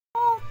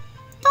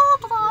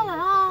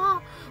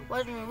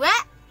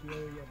What?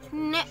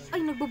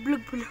 Ay,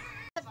 nagbablog pala.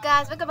 What's up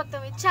guys? Welcome back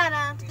to my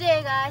channel.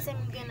 Today guys,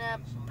 I'm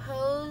gonna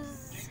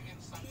pose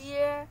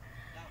here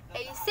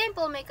a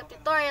simple makeup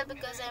tutorial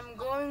because I'm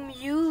going to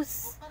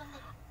use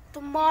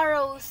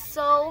tomorrow.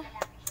 So,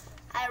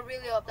 I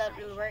really hope that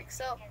will work.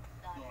 So,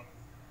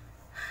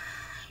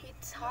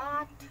 it's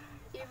hot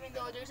even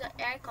though there's an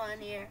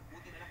aircon here.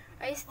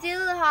 I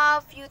still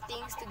have few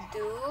things to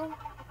do.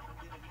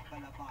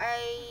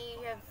 I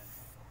have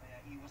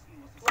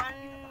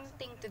one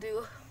thing to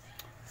do.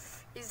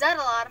 Is that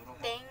a lot of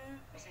thing?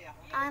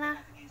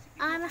 Anna?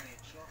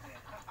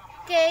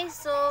 Okay,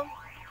 so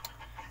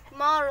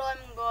tomorrow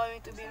I'm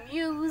going to be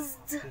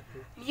mused.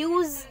 I'm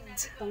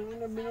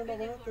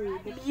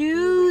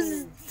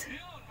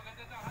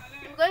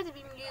going to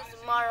be mused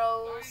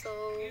tomorrow. So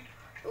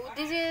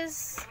this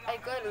is, I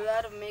got a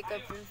lot of makeup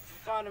in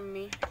front of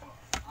me.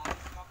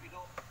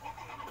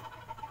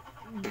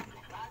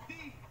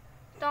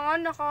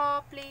 Tangan,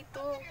 naka-play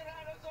to.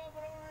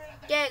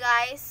 Okay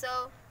guys,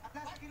 so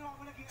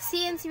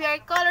since we are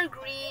color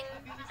green,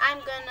 I'm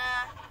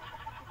gonna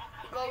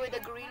go with the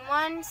green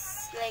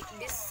ones, like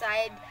this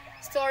side.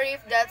 Sorry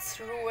if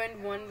that's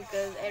ruined one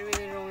because I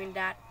really ruined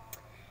that.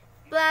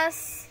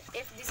 Plus,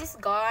 if this is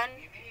gone,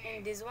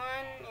 and this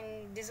one,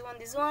 and this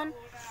one,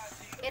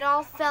 it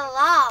all fell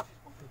off.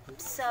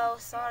 So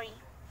sorry.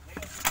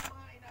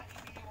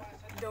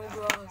 Don't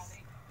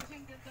gross.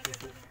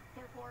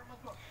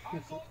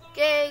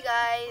 Okay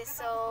guys,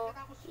 so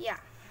yeah,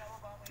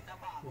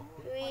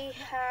 we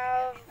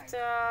have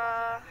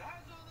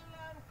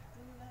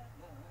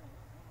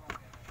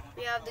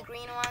the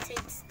green ones. I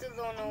still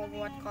don't know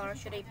what color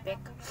should I pick.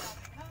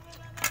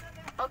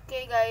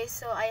 Okay guys,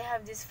 so I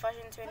have this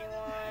Fashion 21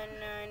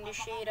 in the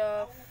shade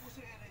of,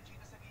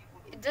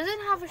 it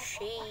doesn't have a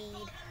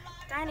shade,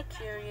 kinda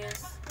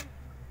curious.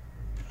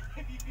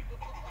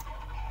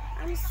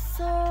 I'm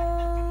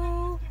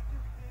so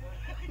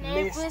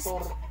nervous.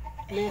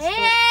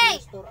 Hey!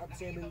 At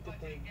 75.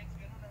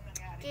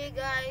 Okay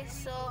guys,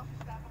 so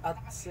at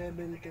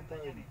 75.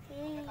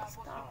 hey,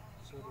 stop.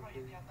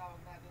 Sorry.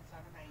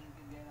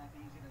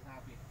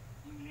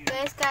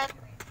 Guys,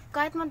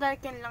 kahit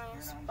madarken lang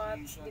yung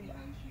spots, diba?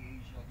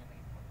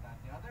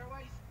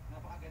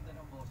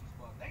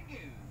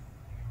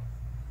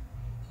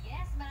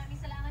 Yes, maraming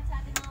salamat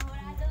sa ating mga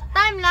hurado.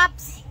 Time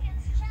lapse.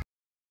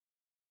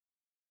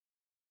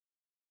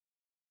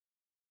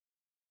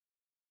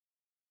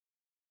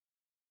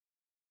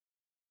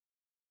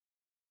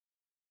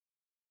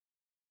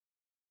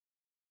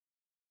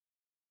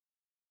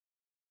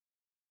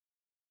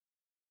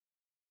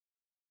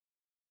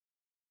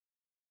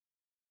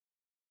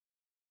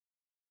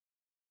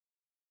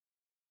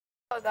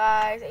 So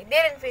guys, I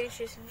didn't finish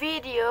this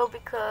video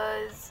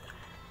because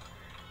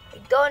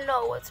I don't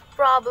know what's the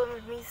problem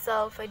with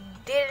myself. I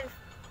didn't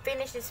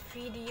finish this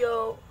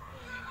video.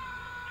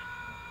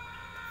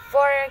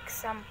 For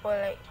example,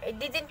 I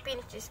didn't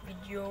finish this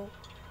video.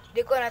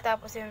 Hindi ko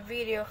natapos yung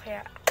video,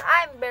 kaya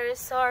I'm very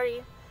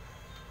sorry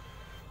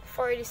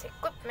for this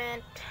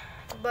equipment.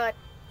 But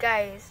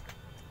guys,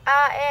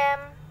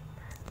 I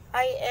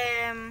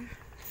am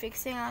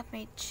fixing out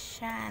my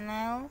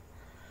channel.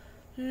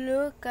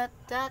 Look at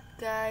that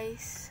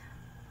guys.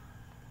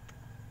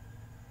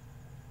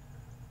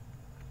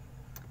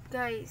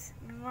 Guys,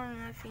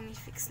 mga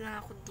fix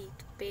lang ako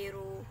dito,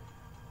 pero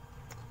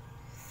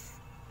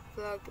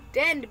vlog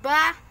din,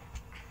 diba?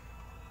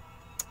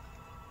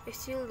 I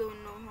still don't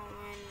know how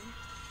many.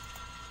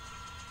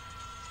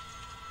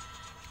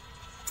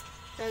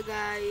 So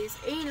guys,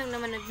 ayun lang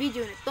naman ang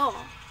video nito.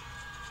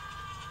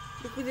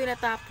 Hindi ko din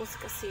natapos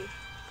kasi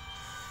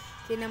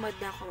tinamad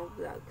na ako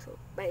mag-vlog. So,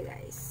 bye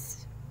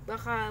guys.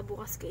 Baka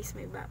bukas guys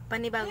may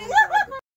panibagong vlog.